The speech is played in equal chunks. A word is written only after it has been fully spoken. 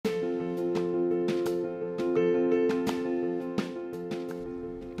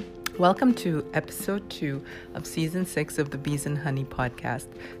Welcome to episode 2 of season 6 of the Bees and Honey podcast.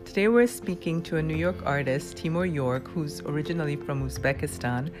 Today we're speaking to a New York artist, Timur, who's originally from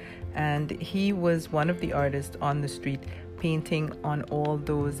Uzbekistan, and he was one of the artists on the street painting on all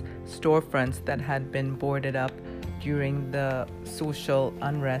those storefronts that had been boarded up during the social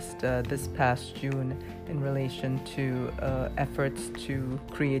unrest this past June in relation to efforts to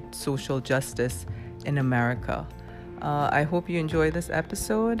create social justice in America. I hope you enjoy this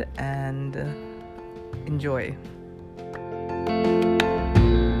episode and enjoy.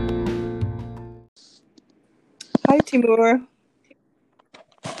 Hi, Timur.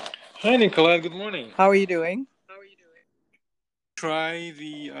 Hi, Nicolette. Good morning. How are you doing? Try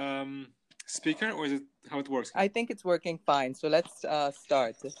the speaker, or is it how it works? I think it's working fine. So let's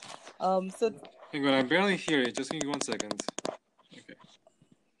start. Hang on, I barely hear you. Just give me 1 second. Okay.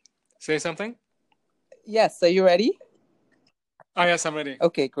 Say something? Yes, are you ready? Yes, I'm ready.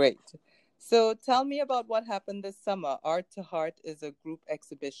 Okay, great. So tell me about what happened this summer. Art to Heart is a group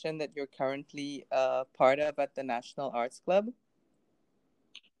exhibition that you're currently part of at the National Arts Club.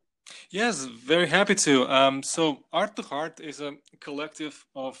 Yes, very happy to. So Art to Heart is a collective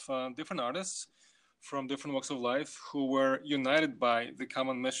of different artists from different walks of life who were united by the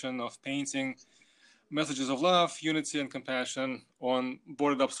common mission of painting messages of love, unity, and compassion on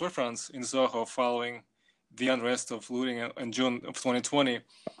boarded up storefronts in Soho following the unrest of looting in June of 2020.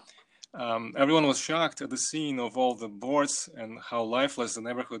 Everyone was shocked at the scene of all the boards and how lifeless the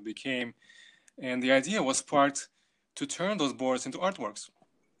neighborhood became. And the idea was part to turn those boards into artworks.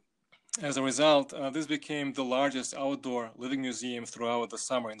 As a result, this became the largest outdoor living museum throughout the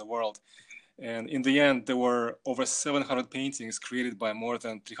summer in the world. And in the end, there were over 700 paintings created by more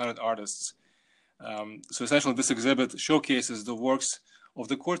than 300 artists. So essentially, this exhibit showcases the works of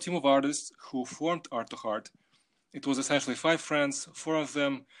the core team of artists who formed Art to Heart. It was essentially 5 friends. 4 of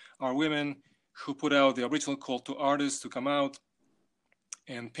them are women who put out the original call to artists to come out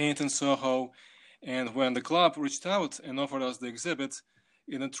and paint in Soho. And when the club reached out and offered us the exhibit,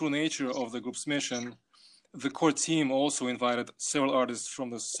 in the true nature of the group's mission, the core team also invited several artists from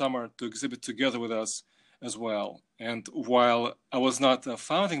the summer to exhibit together with us as well. And while I was not a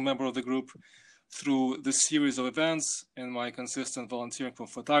founding member of the group, through the series of events and my consistent volunteering for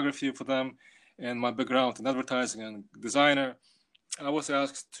photography for them and my background in advertising and designer, I was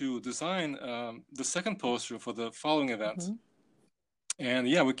asked to design the second poster for the following event. Mm-hmm. And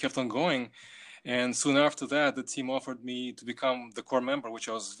yeah, we kept on going. And soon after that, the team offered me to become the core member, which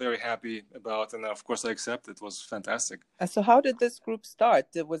I was very happy about. And of course, I accepted. It was fantastic. So how did this group start?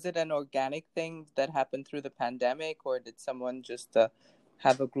 Was it an organic thing that happened through the pandemic, or did someone just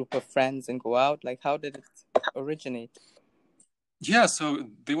have a group of friends and go out? Like, how did it originate? Yeah, so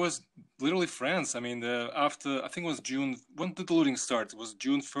there was literally friends. I mean, after, I think it was June, when did the looting start? It was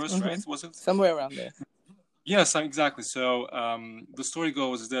June 1st, mm-hmm. Right? Was it? Somewhere around there. Yes, exactly. So the story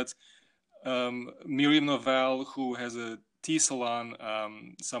goes that Miriam Novel, who has a tea salon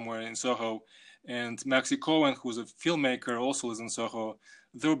somewhere in Soho, and Maxi Cohen, who's a filmmaker, also lives in Soho,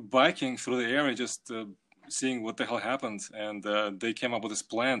 they were biking through the area just seeing what the hell happened. And they came up with this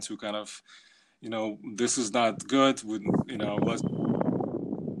plan to kind of, this is not good, let's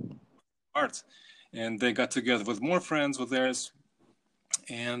art. And they got together with more friends with theirs.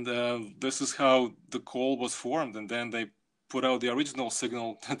 And this is how the call was formed. And then they put out the original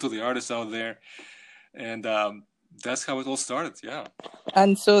signal to the artists out there. And that's how it all started, yeah.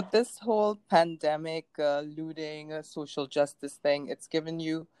 And so this whole pandemic, looting, social justice thing, it's given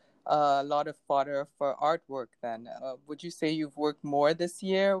you a lot of fodder for artwork then. Would you say you've worked more this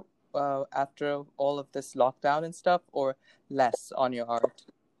year after all of this lockdown and stuff, or less on your art?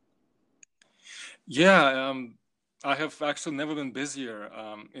 Yeah, I have actually never been busier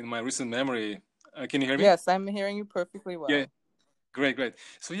in my recent memory. Can you hear me? Yes, I'm hearing you perfectly well. Yeah, great.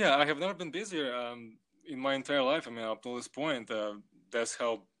 So yeah, I have never been busier in my entire life. I mean, up to this point, that's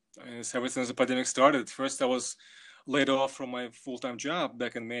how ever since the pandemic started. First, I was laid off from my full-time job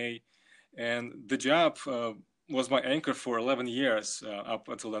back in May, and the job was my anchor for 11 years up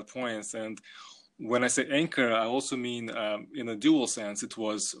until that point. And when I say anchor, I also mean in a dual sense. It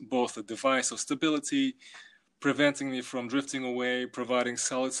was both a device of stability, preventing me from drifting away, providing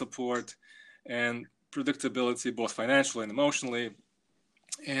solid support and predictability, both financially and emotionally.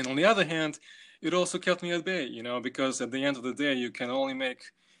 And on the other hand, it also kept me at bay, because at the end of the day, you can only make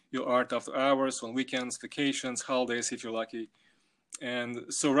your art after hours, on weekends, vacations, holidays, if you're lucky. And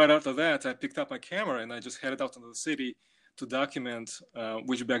so right after that, I picked up my camera and I just headed out into the city to document,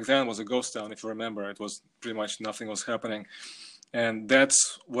 which back then was a ghost town, if you remember. It was pretty much nothing was happening. And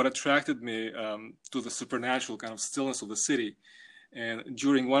that's what attracted me to the supernatural kind of stillness of the city. And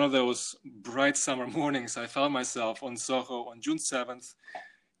during one of those bright summer mornings, I found myself on Soho on June 7th,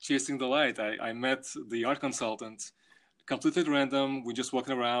 chasing the light. I met the art consultant, completely random. We just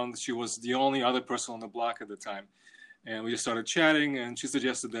walking around. She was the only other person on the block at the time. And we just started chatting, and she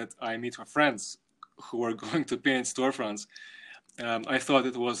suggested that I meet her friends who were going to paint storefronts. I thought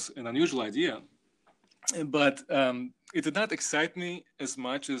it was an unusual idea, but it did not excite me as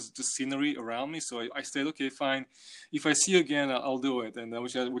much as the scenery around me. So I said, okay, fine. If I see you again, I'll do it. And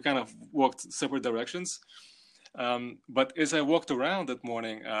we kind of walked separate directions. But as I walked around that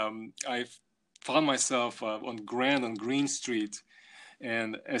morning, I found myself on Grand and Green Street.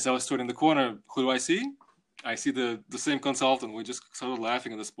 And as I was stood in the corner, who do I see? I see the same consultant. We just started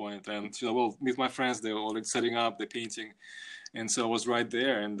laughing at this point. And she said, well, meet my friends. They're already setting up, they're painting. And so I was right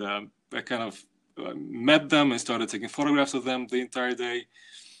there. And I kind of met them and started taking photographs of them the entire day.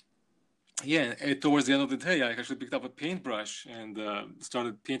 Yeah, and towards the end of the day, I actually picked up a paintbrush and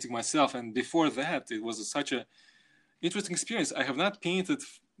started painting myself. And before that, it was such an interesting experience. I have not painted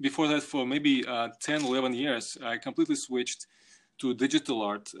before that for maybe 10, 11 years. I completely switched to digital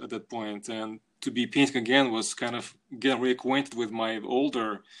art at that point. And to be painting again was kind of getting reacquainted with my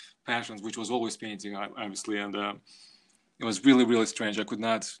older passions, which was always painting, obviously. And it was really, really strange. I could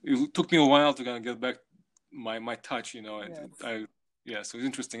not. It took me a while to kind of get back my touch, you know. Yes. So it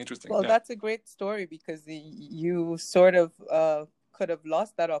was interesting. Well, that's a great story because you sort of could have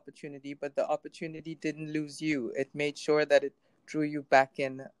lost that opportunity, but the opportunity didn't lose you. It made sure that it drew you back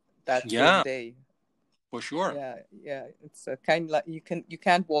in that same day. For sure. Yeah. It's a kind of like you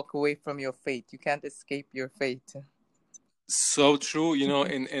can't walk away from your fate. You can't escape your fate. So true, you know,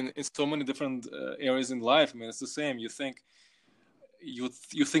 in so many different areas in life. I mean, it's the same. You think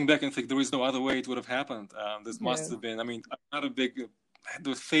back and think there is no other way it would have happened. This must have been. I mean, I'm not a big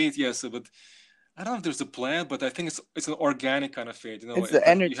the fate, yes, but I don't know if there's a plan, but I think it's an organic kind of fate. You know, it's the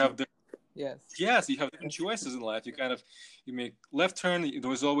energy. You have yes, you have different choices in life. You make left turn,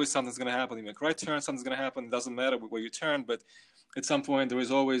 there is always something's going to happen. You make right turn, something's going to happen. It doesn't matter where you turn, but at some point there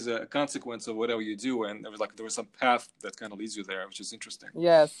is always a consequence of whatever you do, and there was some path that kind of leads you there, which is interesting.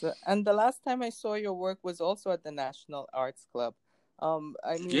 Yes, and the last time I saw your work was also at the National Arts Club.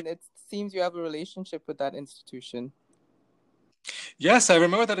 I mean, it seems you have a relationship with that institution. Yes, I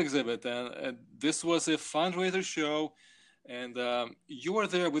remember that exhibit, and this was a fundraiser show, and you were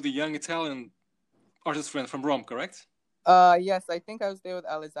there with a young Italian artist friend from Rome, correct? Yes, I think I was there with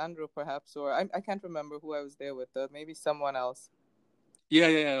Alessandro, perhaps, or I can't remember who I was there with. Maybe someone else.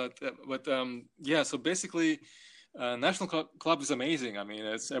 Yeah. But so basically, National Club is amazing. I mean,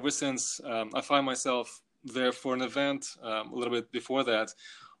 it's ever since I find myself there for an event a little bit before that,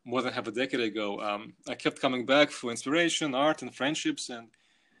 more than half a decade ago. I kept coming back for inspiration, art, and friendships. And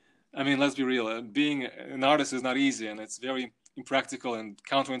I mean, let's be real. Being an artist is not easy, and it's very impractical and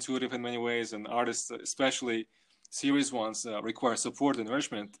counterintuitive in many ways. And artists, especially serious ones, require support and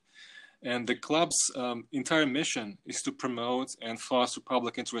nourishment. And the club's entire mission is to promote and foster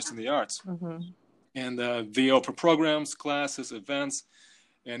public interest in the arts. Mm-hmm. And they offer programs, classes, events,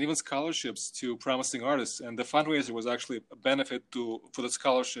 and even scholarships to promising artists. And the fundraiser was actually a benefit for the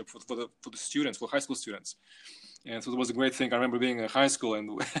scholarship for the students, for high school students. And so it was a great thing. I remember being in high school,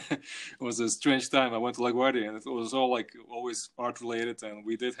 and it was a strange time. I went to LaGuardia, and it was all always art related, and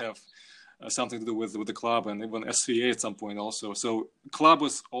we did have something to do with the club, and even SVA at some point also. So club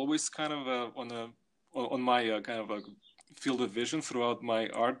was always kind of on my kind of a field of vision throughout my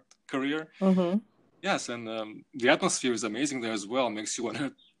art career. Mm-hmm. Yes, and the atmosphere is amazing there as well. It makes you want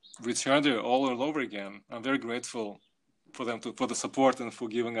to return there all over again. I'm very grateful for them for the support and for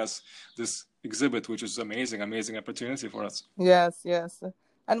giving us this exhibit, which is amazing opportunity for us. Yes.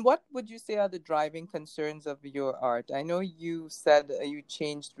 And what would you say are the driving concerns of your art? I know you said you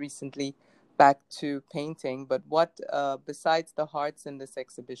changed recently back to painting, but what, besides the hearts in this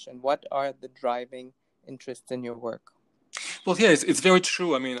exhibition, what are the driving interests in your work? Well, yeah, it's very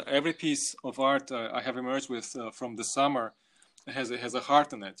true. I mean, every piece of art I have emerged with from the summer has a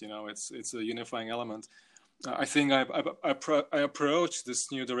heart in it. You know, it's a unifying element. I think I approached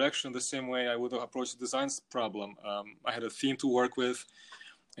this new direction the same way I would have approached the design problem. I had a theme to work with,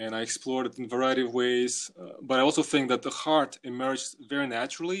 and I explored it in a variety of ways. But I also think that the heart emerged very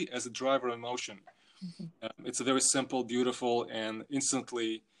naturally as a driver of emotion. Mm-hmm. It's a very simple, beautiful, and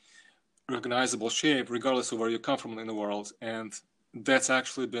instantly recognizable shape, regardless of where you come from in the world. And that's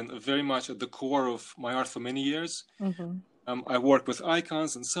actually been very much at the core of my art for many years. Mm-hmm. I work with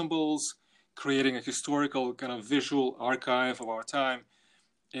icons and symbols, creating a historical kind of visual archive of our time.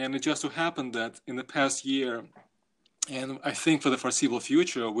 And it just so happened that in the past year, and I think for the foreseeable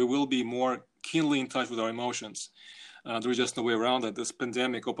future, we will be more keenly in touch with our emotions. There was just no way around it. This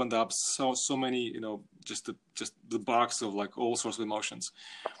pandemic opened up so many, just the box of like all sorts of emotions.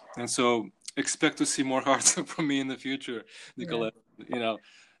 And so expect to see more art from me in the future, Nicolette.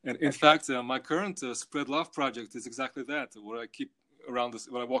 And in fact, my current Spread Love project is exactly that, where I keep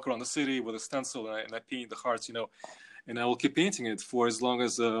when I walk around the city with a stencil and I paint the hearts, and I will keep painting it for as long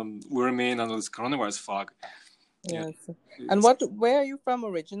as we remain under this coronavirus fog. Yes. And where are you from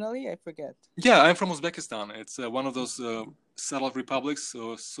originally? I forget. Yeah, I'm from Uzbekistan. It's one of those satellite republics,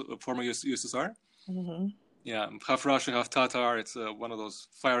 former USSR. Mm-hmm. Yeah, half Russian, half Tatar. It's one of those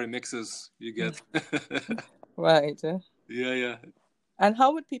fiery mixes you get. Right. Yeah. And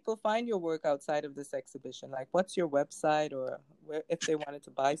how would people find your work outside of this exhibition? Like, what's your website, or if they wanted to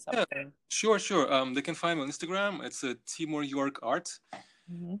buy something? Yeah, sure. They can find me on Instagram. It's Timur York Art.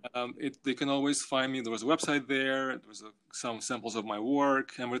 Mm-hmm. They can always find me. There was a website there. There was some samples of my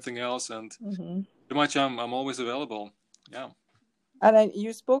work, everything else, and pretty much I'm always available. Yeah. And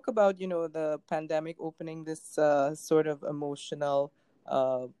you spoke about, the pandemic opening this sort of emotional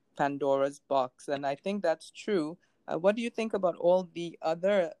Pandora's box, and I think that's true. What do you think about all the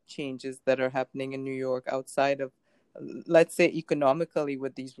other changes that are happening in New York outside of, let's say, economically,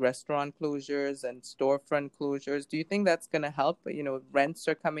 with these restaurant closures and storefront closures? Do you think that's going to help? Rents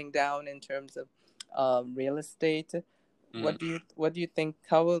are coming down in terms of real estate. What do you think?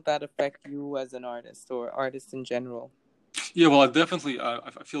 How will that affect you as an artist or artists in general? Yeah, well,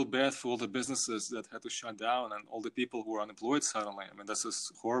 I feel bad for all the businesses that had to shut down and all the people who are unemployed suddenly. I mean, this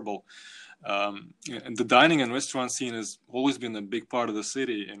is horrible. And the dining and restaurant scene has always been a big part of the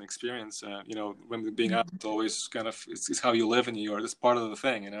city and experience. When being out, it's always kind of, it's how you live in New York. It's part of the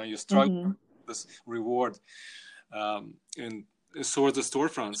thing, you struggle with this reward. And so are the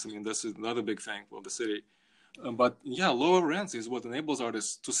storefronts. I mean, this is another big thing for the city. But yeah, lower rents is what enables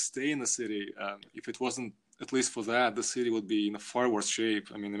artists to stay in the city. If it wasn't, at least for that, the city would be in a far worse shape.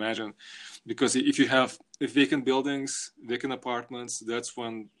 I mean, imagine, because if you have vacant buildings, vacant apartments, that's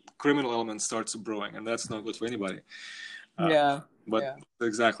when criminal element starts brewing, and that's not good for anybody. But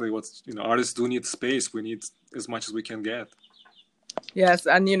exactly what's, artists do need space. We need as much as we can get. Yes,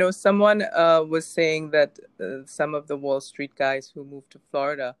 and someone was saying that some of the Wall Street guys who moved to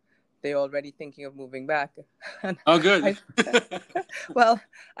Florida, they're already thinking of moving back. Oh, good. Well,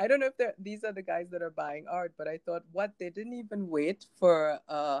 I don't know if these are the guys that are buying art, but I thought, they didn't even wait for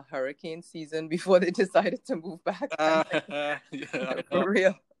hurricane season before they decided to move back. For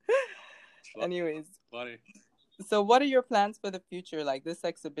real. Anyways. Funny. So what are your plans for the future? Like, this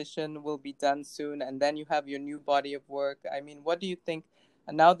exhibition will be done soon, and then you have your new body of work. I mean, what do you think,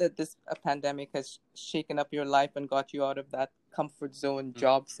 now that this pandemic has shaken up your life and got you out of that comfort zone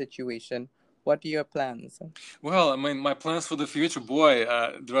job situation, what are your plans? Well, I mean, my plans for the future, boy,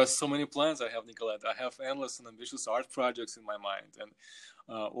 there are so many plans I have, Nicolette. I have endless and ambitious art projects in my mind. And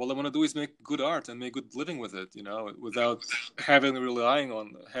all I want to do is make good art and make good living with it, without relying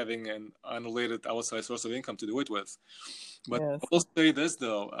on having an unrelated outside source of income to do it with. But I will say this,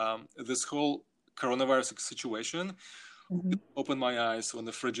 though, this whole coronavirus situation opened my eyes on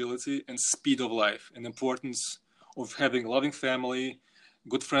the fragility and speed of life and importance of having a loving family,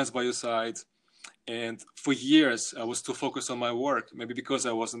 good friends by your side. And for years, I was too focused on my work, maybe because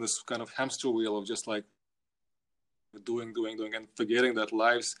I was in this kind of hamster wheel of just like doing, and forgetting that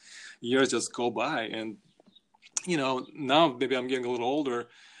life's years just go by. And, now maybe I'm getting a little older,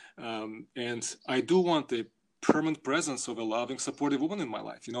 and I do want the permanent presence of a loving, supportive woman in my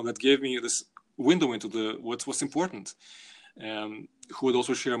life, that gave me this window into what's important. Who would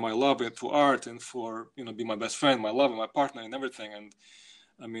also share my love for art and for, be my best friend, my love, and my partner and everything. And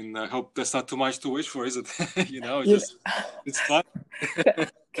I mean, I hope that's not too much to wish for, is it? It's fun.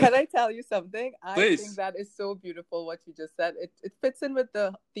 Can I tell you something? Please. I think that is so beautiful what you just said. It fits in with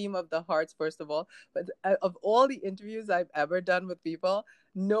the theme of the hearts, first of all. But of all the interviews I've ever done with people,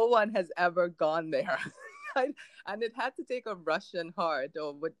 no one has ever gone there. And it had to take a Russian heart,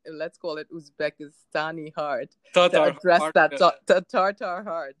 or let's call it Uzbekistani heart, to address that Tartar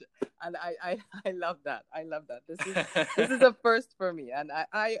heart. And I love that. I love that. This is a first for me, and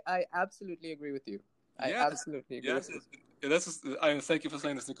I absolutely agree with you. I absolutely agree with you. Thank you for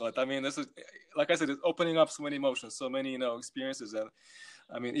saying this, Nicolette. I mean, this is, like I said, it's opening up so many emotions, so many experiences, and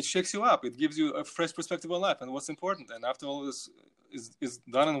I mean, it shakes you up. It gives you a fresh perspective on life and what's important. And after all this is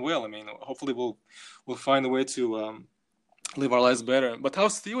done and well, I mean, hopefully we'll find a way to live our lives better. But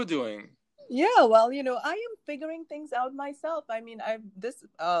how's Theo doing? Yeah, well, I am figuring things out myself. I mean, this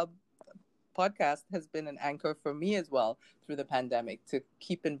podcast has been an anchor for me as well through the pandemic, to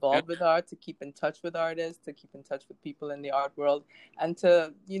keep involved with art, to keep in touch with artists, to keep in touch with people in the art world, and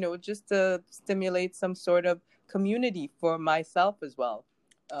to, just to stimulate some sort of community for myself as well.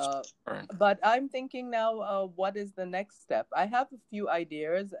 Right. But I'm thinking now, what is the next step? I have a few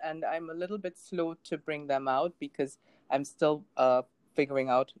ideas, and I'm a little bit slow to bring them out because I'm still figuring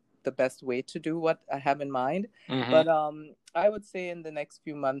out the best way to do what I have in mind. Mm-hmm. But I would say in the next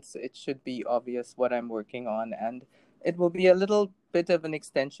few months, it should be obvious what I'm working on, and it will be a little bit of an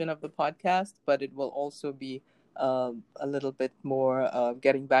extension of the podcast, but it will also be a little bit more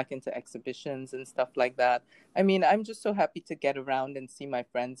getting back into exhibitions and stuff like that. I mean, I'm just so happy to get around and see my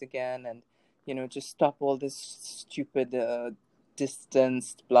friends again, and just stop all this stupid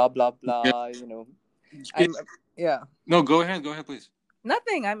distanced blah blah Yeah. blah. It, I'm yeah. no, go ahead. Go ahead, please.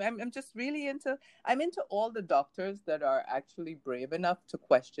 Nothing. I'm just really into. I'm into all the doctors that are actually brave enough to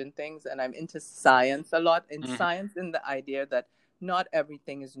question things, and I'm into science a lot. In Mm-hmm. science, in the idea that not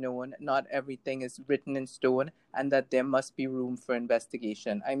everything is known, not everything is written in stone, and that there must be room for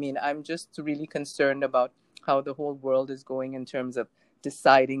investigation. I mean, I'm just really concerned about how the whole world is going in terms of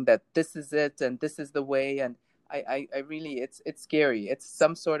deciding that this is it and this is the way, and I really, it's scary. It's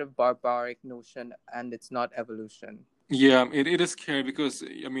some sort of barbaric notion, and it's not evolution. Yeah, it is scary because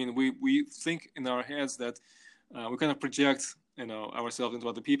I mean we think in our heads that we kind of project ourselves into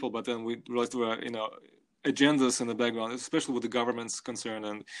other people, but then we realize there are agendas in the background, especially with the government's concern,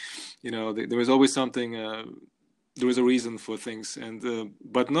 and there is always something. There is a reason for things, and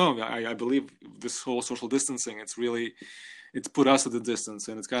but no, I believe this whole social distancing. It's put us at a distance,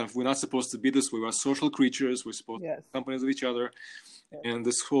 and it's kind of we're not supposed to be this way. We're social creatures. We're supposed to Yes. be companies with each other, Yes. and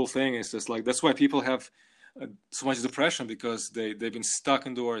this whole thing is just like that's why people have so much depression because they've been stuck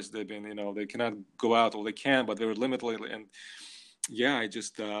indoors. They've been they cannot go out, or they can, but they're limited. And yeah, I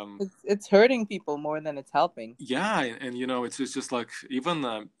just It's hurting people more than it's helping. yeah, and it's just like even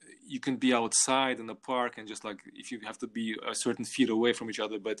you can be outside in the park and just like if you have to be a certain feet away from each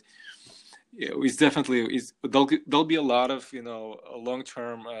other, but it's definitely there'll be a lot of long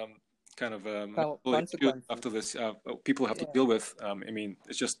term kind of issues Consequences. after this people have to Yeah. deal with. I mean,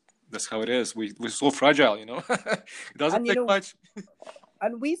 it's just that's how it is. We're so fragile, it doesn't And take much.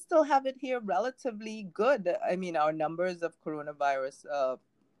 and we still have it here relatively good. I mean, our numbers of coronavirus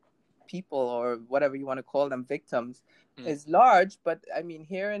people, or whatever you want to call them, victims, is large. But I mean,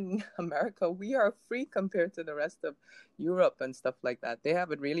 here in America, we are free compared to the rest of Europe and stuff like that. They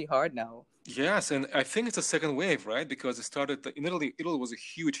have it really hard now. Yes, and I think it's a second wave, right? Because it started in Italy. Italy was a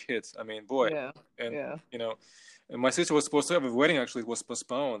huge hit. I mean, boy, Yeah. and Yeah. and my sister was supposed to have a wedding. Actually, it was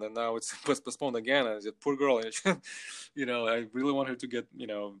postponed, and now it's was postponed again. And I said, poor girl, and I really want her to get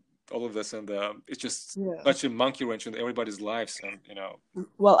all of this, and it's just Yeah. such a monkey wrench in everybody's lives, and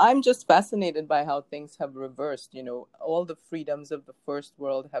Well, I'm just fascinated by how things have reversed. All the freedoms of the first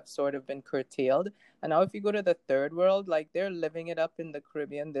world have sort of been curtailed. And now, if you go to the third world, like they're living it up in the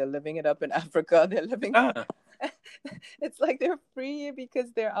Caribbean, they're living it up in Africa, they're living. yeah, It's like they're free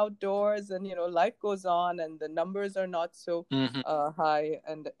because they're outdoors, and life goes on, and the numbers are not so hmm high.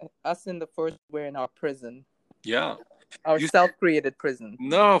 And us in the first, we're in our prison, yeah. our You self-created prison.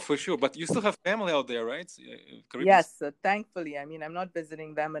 no, for sure, but you still have family out there, right? Caribbean. Yes, thankfully. I mean, I'm not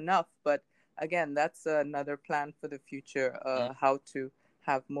visiting them enough, but again, that's another plan for the future, how to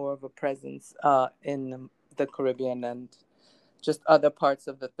have more of a presence in the Caribbean and just other parts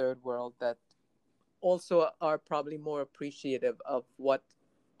of the third world that also are probably more appreciative of what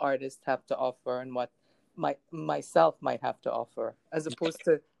artists have to offer and what myself might have to offer, as opposed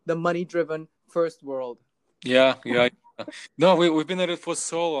to the money-driven first world. Yeah, yeah. No, we've been at it for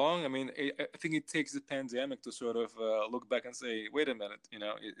so long. I mean, I think it takes the pandemic to sort of look back and say, wait a minute,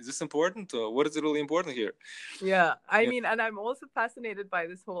 is this important? Or what is really important here? Yeah, I Yeah. mean, and I'm also fascinated by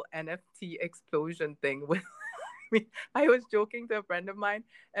this whole NFT explosion thing. With, I mean, I was joking to a friend of mine.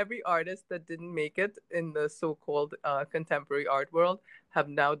 Every artist that didn't make it in the so-called contemporary art world have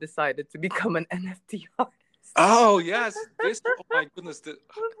now decided to become an NFT artist. Oh, yes. Oh my goodness. The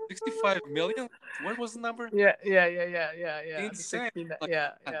 65 million? What was the number? Yeah. The Insane. 16. Like,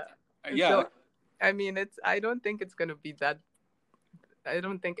 Yeah, yeah. yeah. So, I mean, I don't think it's gonna be that. I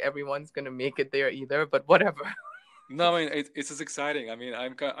don't think everyone's gonna make it there either. But whatever. No, I mean it's as exciting. I mean, I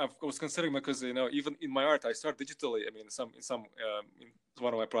was considering because even in my art I start digitally. I mean, in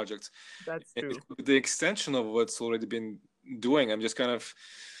one of my projects, That's true. the extension of what's already been doing. I'm just kind of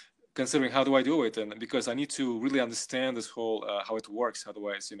considering how do I do it, and because I need to really understand this whole how it works.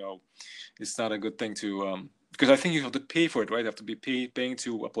 Otherwise, it's not a good thing to because I think you have to pay for it, right? You have to be paying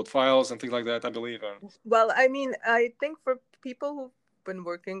to upload files and things like that. I believe. Well, I mean, I think for people who've been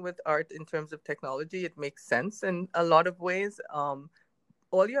working with art in terms of technology, it makes sense in a lot of ways.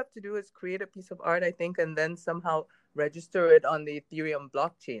 All you have to do is create a piece of art, I think, and then somehow register it on the Ethereum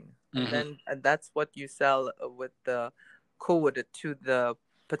blockchain, and Mm-hmm. then that's what you sell with the code to the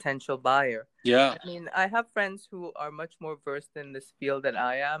potential buyer. Yeah. I mean, I have friends who are much more versed in this field than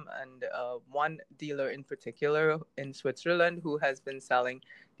I am, and one dealer in particular in Switzerland who has been selling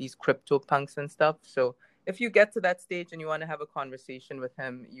these crypto punks and stuff. So if you get to that stage and you want to have a conversation with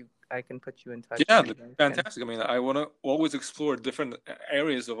him, I can put you in touch. Yeah, And you that's guys can. fantastic. I mean, I want to always explore different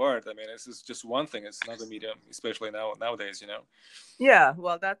areas of art. I mean, this is just one thing. It's another medium, especially nowadays. Yeah,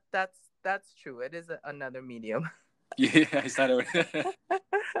 well, that's true. It is another medium. Yeah, it's not a,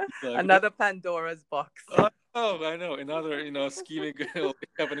 Another Pandora's box. Oh, I know. Another, scheming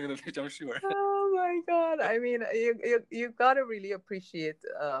happening in the future, I'm sure. Oh my God. I mean, you got to really appreciate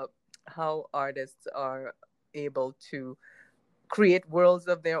how artists are able to create worlds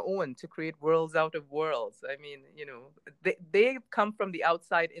of their own, to create worlds out of worlds. I mean, they come from the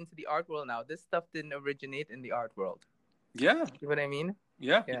outside into the art world now. This stuff didn't originate in the art world. Yeah. You know what I mean?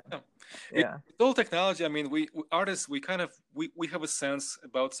 Yeah. Yeah. It's all technology. I mean, we artists, we kind of we have a sense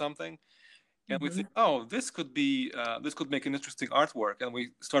about something, and we think, oh, this could make an interesting artwork, and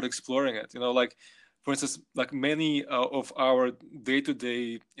we start exploring it. Like, for instance, like many of our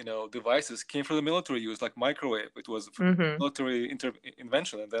day-to-day devices came from the military use, like microwave. It was military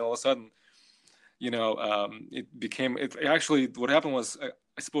invention, and then all of a sudden, it actually, what happened was,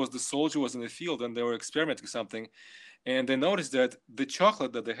 I suppose the soldier was in the field and they were experimenting something, and they noticed that the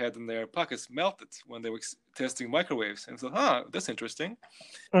chocolate that they had in their pockets melted when they were testing microwaves. And so, that's interesting.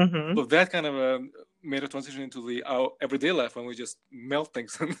 So that kind of made a transition into our everyday life when we just melt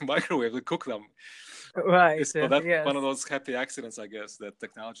things in the microwave and cook them. Right. So that's one of those happy accidents, I guess, that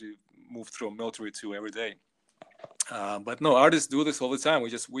technology moved from military to every day. But no, artists do this all the time. We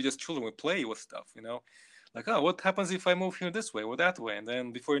just children. We play with stuff, like, what happens if I move here this way or that way? And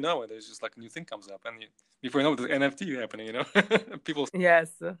then before you know it, there's just like a new thing comes up, and before you know it, the NFT happening. People.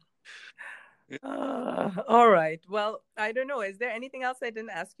 Yes. All right. Well, I don't know. Is there anything else I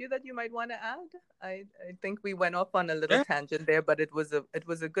didn't ask you that you might want to add? I think we went off on a little tangent there, but it was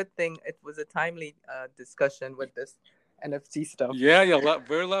a good thing. It was a timely discussion with this NFT stuff. Yeah,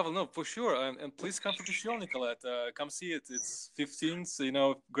 very level. No, for sure. And please come to the show, Nicolette. Come see it. It's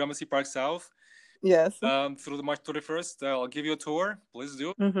 15th, Gramercy Park South. Yes. Through the March 31st. I'll give you a tour. Please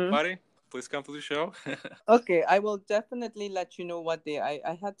do. Buddy, please come to the show. Okay, I will definitely let you know what day.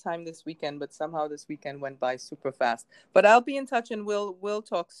 I had time this weekend, but somehow this weekend went by super fast. But I'll be in touch and we'll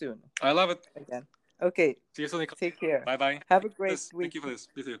talk soon. I love it. Again. Okay. See you soon, Nicolette. Take care. Bye-bye. Have a great week. Thank you for this.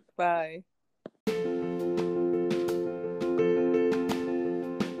 You too. Bye.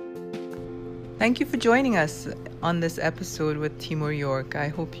 Thank you for joining us on this episode with Timur York. I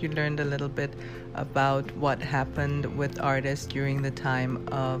hope you learned a little bit about what happened with artists during the time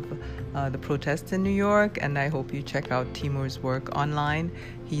of the protests in New York, and I hope you check out Timur's work online.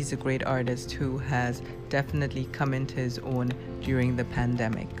 He's a great artist who has definitely come into his own during the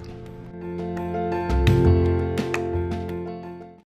pandemic.